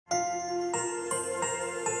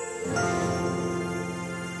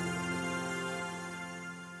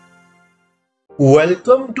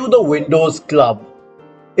Welcome to the Windows Club.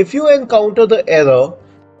 If you encounter the error,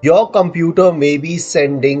 your computer may be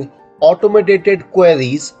sending automated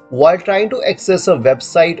queries while trying to access a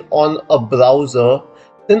website on a browser,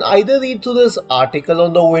 then either read through this article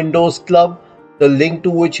on the Windows Club, the link to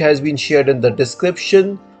which has been shared in the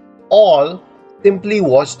description, or simply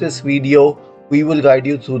watch this video. We will guide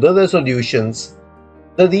you through the resolutions.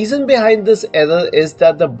 The reason behind this error is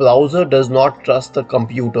that the browser does not trust the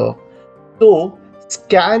computer. So,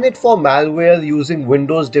 scan it for malware using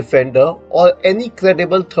Windows Defender or any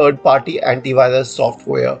credible third-party antivirus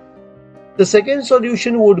software. The second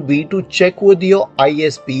solution would be to check with your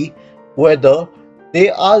ISP whether they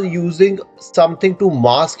are using something to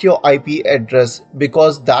mask your IP address,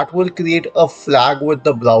 because that will create a flag with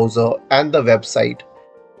the browser and the website.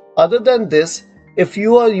 Other than this, if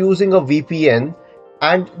you are using a VPN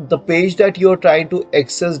and the page that you are trying to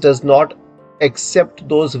access does not accept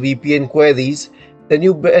those VPN queries, then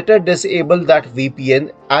you better disable that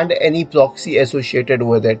VPN and any proxy associated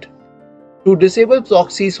with it. To disable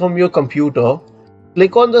proxies from your computer,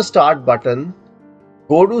 click on the Start button,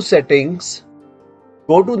 go to Settings,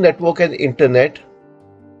 go to Network and Internet,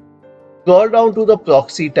 scroll down to the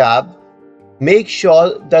Proxy tab, make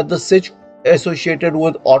sure that the switch associated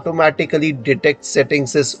with automatically detect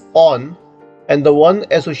settings is on and the one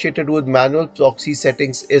associated with manual proxy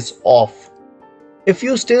settings is off. If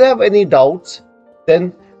you still have any doubts,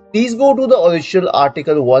 then please go to the original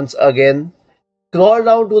article once again, scroll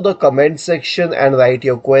down to the comment section and write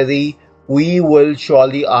your query. We will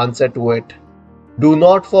surely answer to it. Do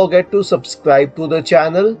not forget to subscribe to the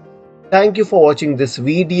channel. Thank you for watching this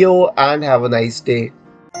video and have a nice day.